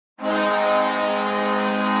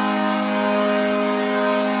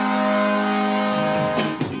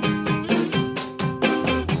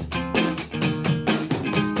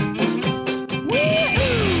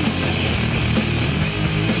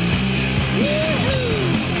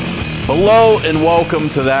Hello and welcome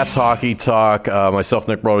to That's Hockey Talk. Myself,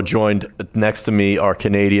 Nick Broda, joined next to me, our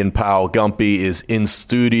Canadian pal Gumpy is in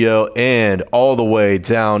studio and all the way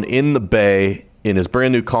down in the Bay in his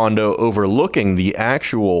brand new condo overlooking the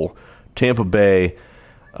actual Tampa Bay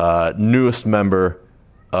newest member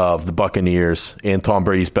of the Buccaneers and Tom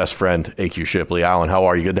Brady's best friend, AQ Shipley. Alan, how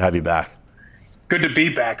are you? Good to have you back. Good to be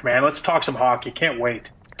back, man. Let's talk some hockey. Can't wait.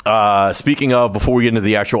 Speaking of, before we get into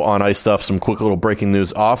the actual on-ice stuff, some quick little breaking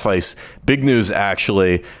news off-ice. Big news,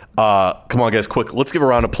 actually. Come on, guys, quick. Let's give a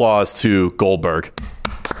round of applause to Goldberg.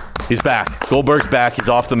 He's back. Goldberg's back. He's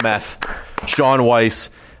off the meth. Sean Weiss,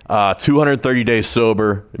 230 days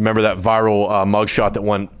sober. Remember that viral mugshot that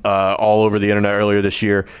went all over the internet earlier this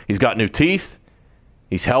year? He's got new teeth.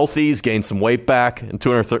 He's healthy. He's gained some weight back. And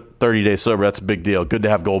 230 days sober, that's a big deal. Good to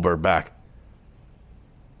have Goldberg back.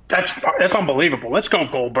 That's unbelievable. Let's go,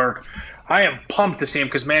 Goldberg. I am pumped to see him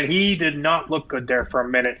because, man, he did not look good there for a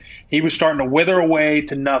minute. He was starting to wither away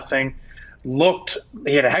to nothing.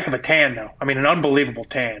 He had a heck of a tan, though. I mean, an unbelievable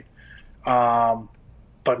tan.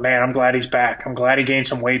 But, man, I'm glad he's back. I'm glad he gained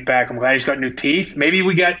some weight back. I'm glad he's got new teeth. Maybe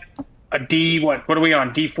we get a D, what are we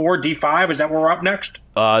on, D4, D5? Is that where we're up next?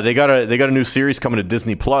 They got a new series coming to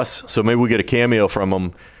Disney Plus, so maybe we get a cameo from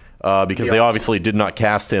him because they obviously did not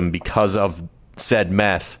cast him because of said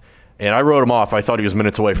meth. And I wrote him off. I thought he was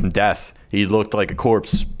minutes away from death. He looked like a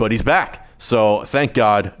corpse, but he's back. So thank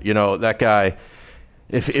God, that guy,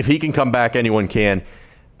 if he can come back, anyone can,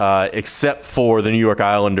 except for the New York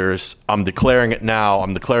Islanders. I'm declaring it now.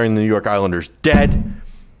 I'm declaring the New York Islanders dead,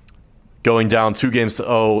 going down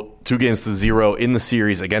 2-0 in the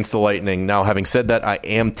series against the Lightning. Now, having said that, I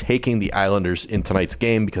am taking the Islanders in tonight's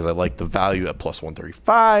game because I like the value at plus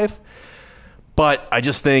 135. But I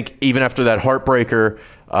just think even after that heartbreaker,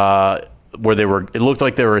 where it looked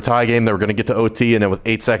like they were a tie game, they were going to get to OT, and then with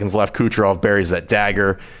 8 seconds left, Kucherov buries that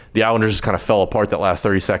dagger. The Islanders just kind of fell apart that last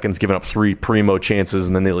 30 seconds, giving up 3 primo chances,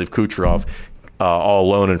 and then they leave Kucherov all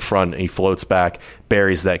alone in front, and he floats back,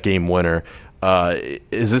 buries that game winner.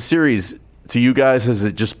 Is this series, to you guys, has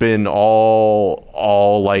it just been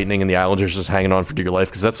all Lightning and the Islanders just hanging on for dear life?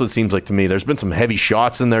 Because that's what it seems like to me. There's been some heavy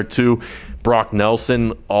shots in there, too. Brock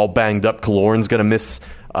Nelson, all banged up. Killorn's going to miss.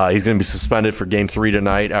 He's going to be suspended for Game 3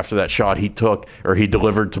 tonight after that shot he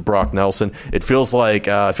delivered to Brock Nelson. It feels like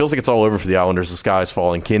it's all over for the Islanders. The sky is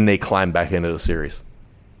falling. Can they climb back into the series?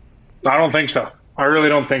 I don't think so. I really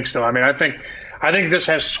don't think so. I mean, I think this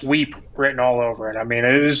has sweep written all over it. I mean,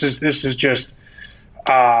 this is just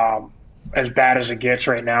as bad as it gets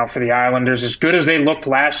right now for the Islanders. As good as they looked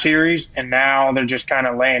last series, and now they're just kind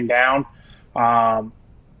of laying down.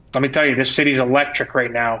 Let me tell you, this city's electric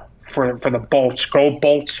right now for the Bolts. Go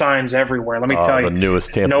Bolts signs everywhere. Let me tell you, the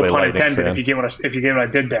newest Tampa Bay no pun Lightning intended. fan. If you get what I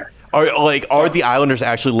did there. Are the Islanders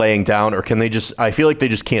actually laying down, or can they just? I feel like they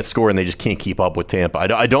just can't score and they just can't keep up with Tampa.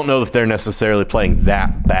 I don't know if they're necessarily playing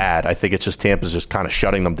that bad. I think it's just Tampa's just kind of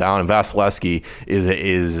shutting them down, and Vasilevsky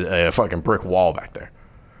is a fucking brick wall back there.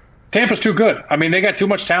 Tampa's too good. I mean, they got too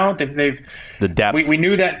much talent. The depth. We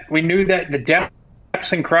knew that the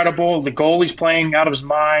depth's incredible. The goalie's playing out of his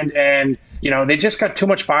mind, and they just got too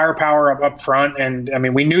much firepower up front. And I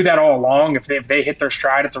mean, we knew that all along. If they hit their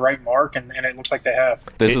stride at the right mark, and it looks like they have.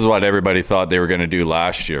 This is what everybody thought they were going to do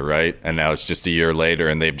last year, right? And now it's just a year later,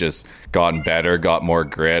 and they've just gotten better, got more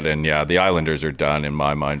grit, and yeah, the Islanders are done in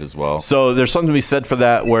my mind as well. So there's something to be said for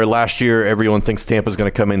that, where last year everyone thinks Tampa's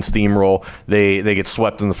going to come in steamroll. They get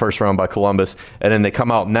swept in the first round by Columbus, and then they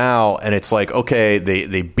come out now, and it's like, okay,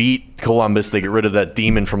 they beat Columbus, they get rid of that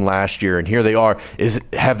demon from last year, and here they are.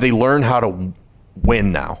 Have they learned how to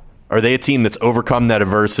win now? Are they a team that's overcome that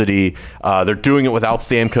adversity? They're doing it without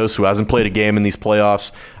Stamkos, who hasn't played a game in these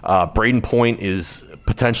playoffs. Braden Point is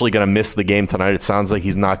potentially going to miss the game tonight. It sounds like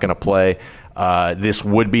he's not going to play. This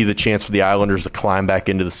would be the chance for the Islanders to climb back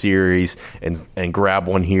into the series and grab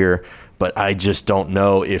one here. But I just don't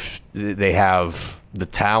know if they have the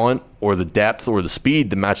talent or the depth or the speed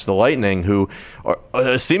to match the Lightning, who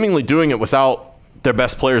are seemingly doing it without their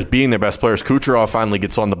best players being their best players. Kucherov finally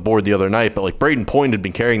gets on the board the other night, but like Braden Point had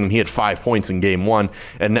been carrying them. He had 5 points in Game 1,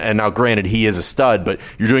 and now granted he is a stud, but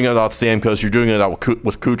you're doing it without Stamkos, you're doing it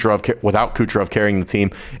without Kucherov carrying the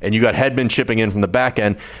team, and you got Hedman chipping in from the back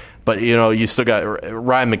end. But, you still got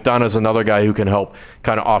Ryan McDonough's another guy who can help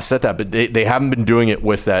kind of offset that. But they haven't been doing it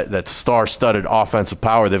with that star-studded offensive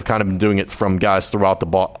power. They've kind of been doing it from guys throughout the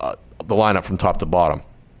lineup from top to bottom.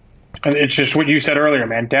 And it's just what you said earlier,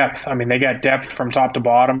 man, depth. I mean, they got depth from top to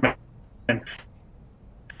bottom and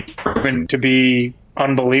proven to be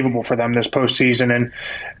unbelievable for them this postseason. And,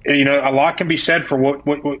 a lot can be said for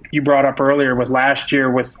what you brought up earlier with last year,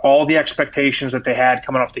 with all the expectations that they had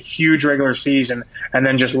coming off the huge regular season and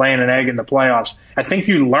then just laying an egg in the playoffs. I think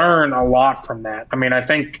you learn a lot from that. I mean, I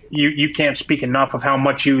think you can't speak enough of how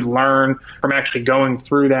much you learn from actually going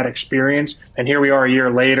through that experience. And here we are a year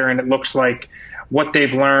later, and it looks like what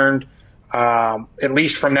they've learned, at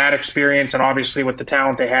least from that experience, and obviously with the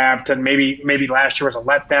talent they have, to maybe last year was a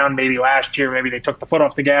letdown, maybe they took the foot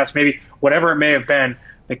off the gas, maybe whatever it may have been.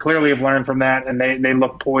 They clearly have learned from that, and they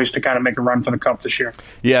look poised to kind of make a run for the Cup this year.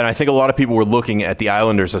 Yeah, and I think a lot of people were looking at the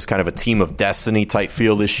Islanders as kind of a team of destiny type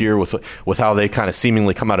feel this year with how they kind of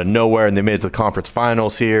seemingly come out of nowhere, and they made it to the conference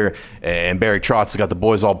finals here, and Barry Trotz has got the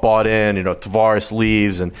boys all bought in. Tavares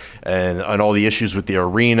leaves, and all the issues with the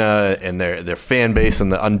arena and their fan base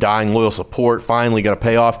and the undying loyal support finally going to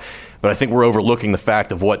pay off. But I think we're overlooking the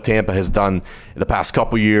fact of what Tampa has done in the past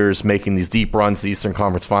couple years, making these deep runs to the Eastern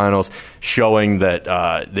Conference Finals, showing that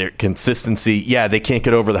their consistency. Yeah, they can't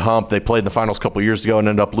get over the hump. They played in the finals a couple years ago and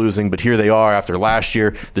ended up losing, but here they are after last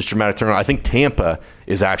year, this dramatic turnaround. I think Tampa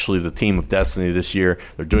is actually the team of destiny this year.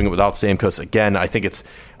 They're doing it without Stamkos. Again, I think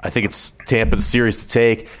it's Tampa's series to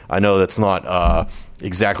take. I know that's not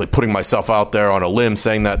exactly putting myself out there on a limb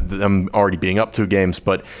saying that them already being up 2 games,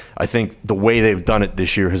 but I think the way they've done it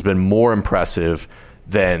this year has been more impressive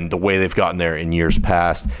than the way they've gotten there in years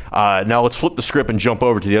past. Now let's flip the script and jump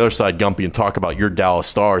over to the other side, Gumpy, and talk about your Dallas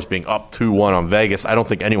Stars being up 2-1 on Vegas. I don't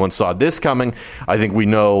think anyone saw this coming. I think we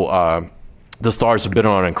know the Stars have been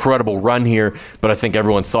on an incredible run here, but I think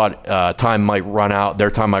everyone thought their time might run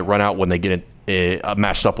out when they get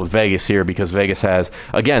matched up with Vegas here, because Vegas has,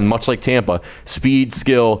 again, much like Tampa, speed,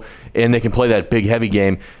 skill, and they can play that big, heavy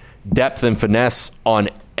game. Depth and finesse on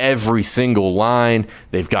every single line.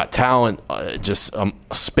 They've got talent,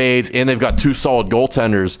 spades, and they've got 2 solid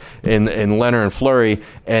goaltenders in Lehner and Fleury,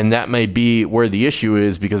 and that may be where the issue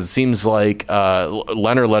is, because it seems like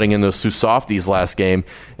Lehner letting in those 2 softies last game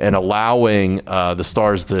and allowing the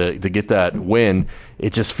Stars to get that win.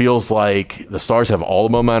 It just feels like the Stars have all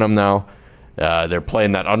the momentum now. They're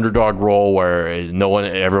playing that underdog role where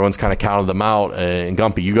everyone's kind of counted them out. And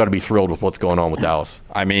Gumpy, you got to be thrilled with what's going on with Dallas.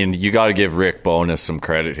 I mean, you got to give Rick Bowness some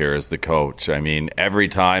credit here as the coach. I mean, every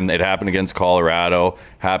time it happened against Colorado,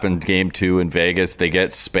 happened game 2 in Vegas, they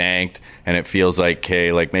get spanked, and it feels like,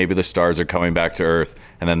 maybe the Stars are coming back to earth.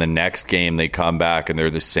 And then the next game they come back and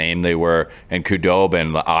they're the same they were. And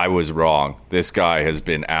Khudobin, I was wrong. This guy has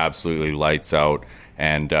been absolutely lights out.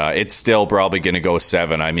 And it's still probably going to go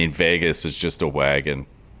 7. I mean, Vegas is just a wagon.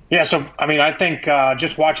 Yeah, so, I mean, I think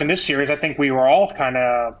just watching this series, I think we were all kind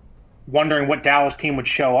of wondering what Dallas team would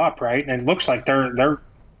show up, right? And it looks like they're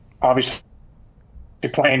obviously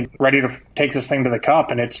playing ready to take this thing to the Cup.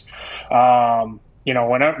 And it's,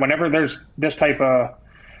 whenever there's this type of,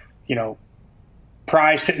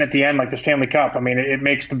 prize sitting at the end like the Stanley Cup, I mean, it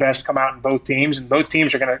makes the best come out in both teams, and both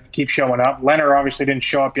teams are going to keep showing up. Lehner obviously didn't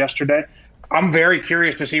show up yesterday. I'm very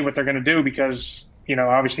curious to see what they're going to do, because,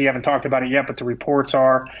 obviously you haven't talked about it yet, but the reports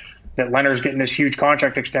are that Lehner's getting this huge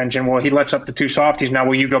contract extension. Well, he lets up the 2 softies. Now,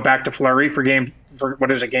 will you go back to Fleury for game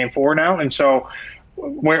 4 now? And so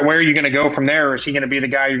where are you going to go from there? Or is he going to be the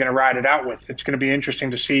guy you're going to ride it out with? It's going to be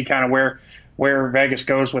interesting to see kind of where Vegas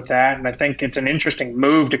goes with that. And I think it's an interesting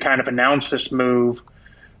move to kind of announce this move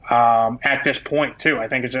at this point too. I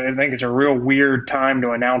think it's a real weird time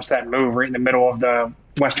to announce that move right in the middle of the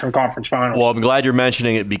Western Conference Finals. Well, I'm glad you're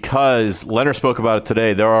mentioning it, because Lehner spoke about it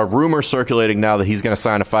today. There are rumors circulating now that he's going to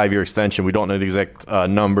sign a 5-year extension. We don't know the exact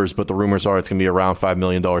numbers, but the rumors are it's going to be around $5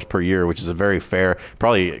 million per year, which is a very fair,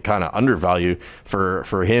 probably kind of undervalue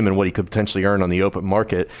for him and what he could potentially earn on the open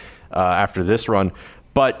market after this run.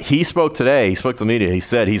 But he spoke today. He spoke to the media. He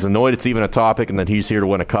said he's annoyed it's even a topic, and that he's here to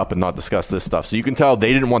win a cup and not discuss this stuff. So you can tell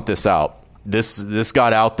they didn't want this out. This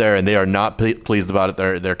got out there, and they are not pleased about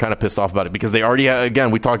it. They're kind of pissed off about it, because they already, again,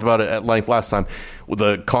 we talked about it at length last time, with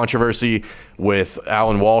the controversy with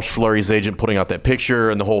Alan Walsh, Fleury's agent, putting out that picture,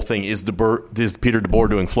 and the whole thing, is Peter DeBoer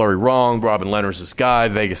doing Fleury wrong? Robin Lehner's this guy.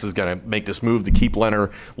 Vegas is going to make this move to keep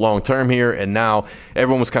Lehner long term here, and now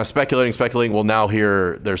everyone was kind of speculating. Well, now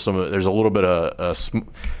here there's a little bit of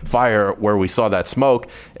fire where we saw that smoke,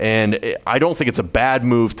 and I don't think it's a bad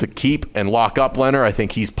move to keep and lock up Lehner. I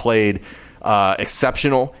think he's played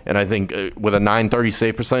exceptional, and I think with a .930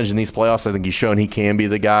 save percentage in these playoffs, I think he's shown he can be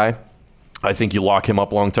the guy. I think you lock him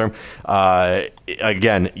up long term.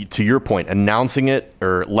 Again, to your point, announcing it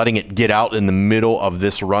or letting it get out in the middle of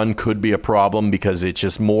this run could be a problem, because it's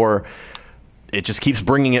just more it just keeps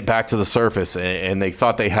bringing it back to the surface, and they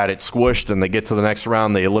thought they had it squished, and they get to the next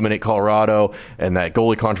round, they eliminate Colorado, and that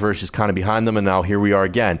goalie controversy is kind of behind them, and now here we are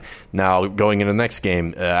again. Now going into the next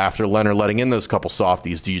game, after Lehner letting in those couple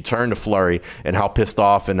softies, do you turn to Fleury, and how pissed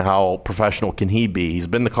off and how professional can he be? He's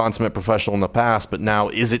been the consummate professional in the past, but now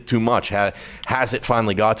is it too much? Has it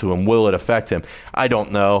finally got to him? Will it affect him? I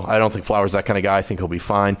don't know. I don't think Flowers that kind of guy. I think he'll be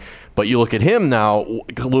fine. But you look at him now,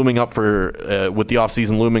 looming up for with the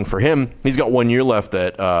offseason looming for him. He's got 1 year left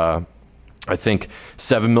at I think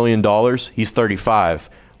 $7 million. He's 35.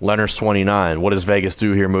 Lehner's 29. What does Vegas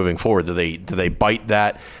do here moving forward? Do they bite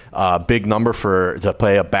that big number to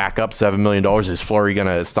pay a backup $7 million? Is Fleury going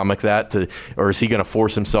to stomach that, or is he going to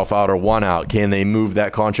force himself out or one out? Can they move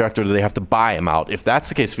that contract, or do they have to buy him out? If that's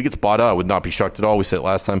the case, if he gets bought out, I would not be shocked at all. We said it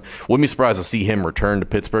last time. Wouldn't be surprised to see him return to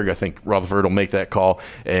Pittsburgh. I think Rutherford will make that call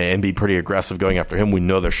and be pretty aggressive going after him. We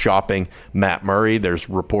know they're shopping Matt Murray. There's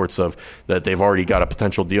reports of that they've already got a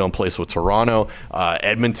potential deal in place with Toronto.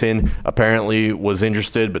 Edmonton apparently was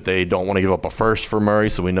interested, but they don't want to give up a first for Murray,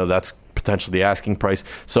 so we know that's potentially the asking price.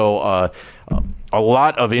 So a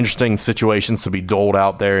lot of interesting situations to be doled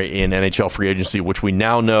out there in NHL free agency, which we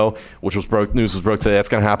now know, news was broke today. That's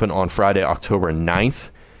going to happen on Friday, October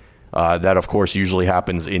 9th. That, of course, usually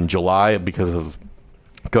happens in July because of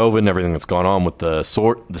COVID and everything that's gone on with the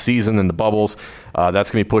season and the bubbles.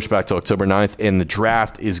 That's going to be pushed back to October 9th, and the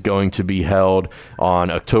draft is going to be held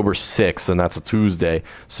on October 6th, and that's a Tuesday.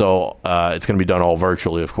 So it's going to be done all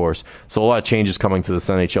virtually, of course. So a lot of changes coming to this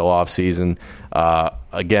NHL offseason.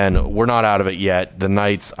 Again, we're not out of it yet. The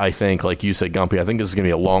Knights, I think, like you said, Gumpy, I think this is going to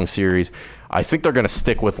be a long series. I think they're going to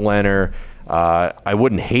stick with Lehner. I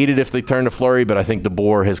wouldn't hate it if they turn to Fleury, but I think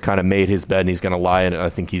DeBoer has kind of made his bed and he's going to lie in it. I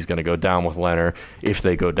think he's going to go down with Lehner if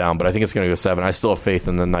they go down, but I think it's going to go 7. I still have faith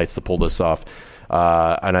in the Knights to pull this off,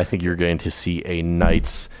 and I think you're going to see a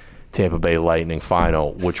Knights Tampa Bay Lightning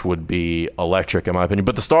final, which would be electric in my opinion.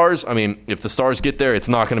 But the Stars, I mean, if the Stars get there, it's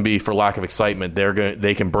not going to be for lack of excitement.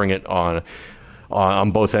 They can bring it on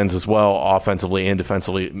both ends as well, offensively and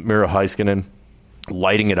defensively. Miro Heiskanen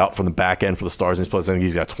lighting it up from the back end for the Stars in his place. I think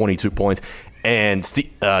he's got 22 points. And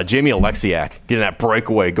Jamie Alexiak getting that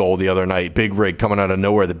breakaway goal the other night. Big rig coming out of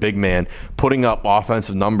nowhere. The big man putting up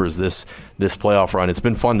offensive numbers this playoff run. It's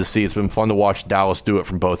been fun to see. It's been fun to watch Dallas do it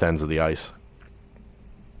from both ends of the ice.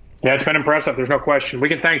 Yeah, it's been impressive. There's no question. We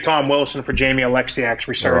can thank Tom Wilson for Jamie Alexiak's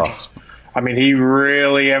resurgence. Oh. I mean, he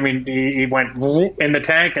went in the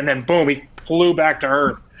tank and then boom, he flew back to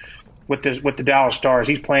earth with the Dallas Stars.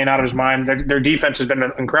 He's playing out of his mind. Their defense has been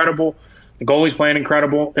incredible. The goalie's playing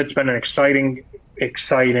incredible. It's been an exciting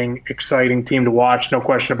team to watch. No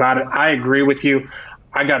question about it. I agree with you.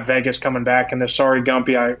 I got Vegas coming back in this. Sorry,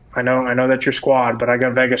 Gumpy. I know that's your squad, but I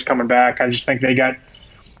got Vegas coming back. I just think they got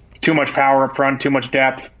too much power up front, too much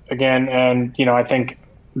depth again, and I think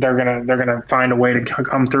they're gonna find a way to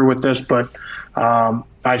come through with this. But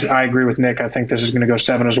I agree with Nick. I think this is going to go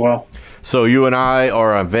 7 as well. So you and I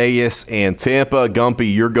are on Vegas and Tampa.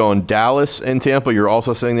 Gumpy, you're going Dallas and Tampa. You're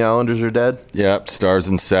also saying the Islanders are dead? Yep, Stars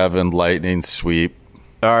in 7, Lightning sweep.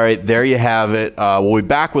 All right, there you have it. We'll be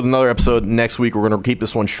back with another episode next week. We're going to keep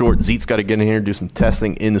this one short. Zeet's got to get in here and do some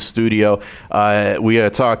testing in the studio. We got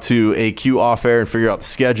to talk to AQ off air and figure out the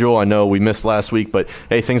schedule. I know we missed last week, but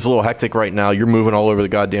hey, things are a little hectic right now. You're moving all over the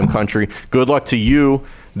goddamn country. Good luck to you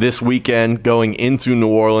this weekend going into New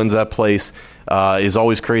Orleans. That place is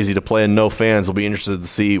always crazy to play, and no fans. Will be interested to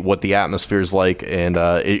see what the atmosphere is like, and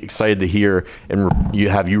excited to hear and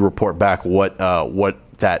have you report back what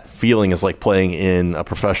that feeling is like playing in a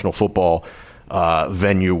professional football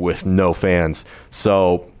venue with no fans.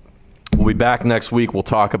 So we'll be back next week. We'll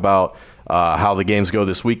talk about how the games go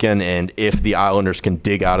this weekend and if the Islanders can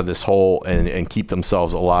dig out of this hole and keep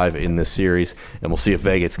themselves alive in this series. And we'll see if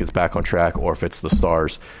Vegas gets back on track or if it's the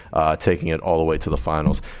Stars taking it all the way to the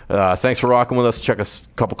finals. Thanks for rocking with us. Check a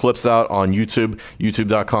couple clips out on YouTube,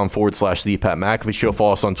 youtube.com/The Pat McAfee Show.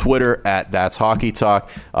 Follow us on Twitter at That's Hockey Talk.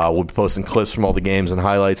 We'll be posting clips from all the games and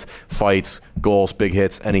highlights, fights, goals, big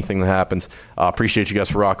hits, anything that happens. Appreciate you guys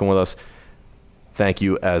for rocking with us. Thank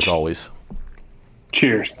you as always.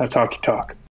 Cheers. That's Hockey Talk.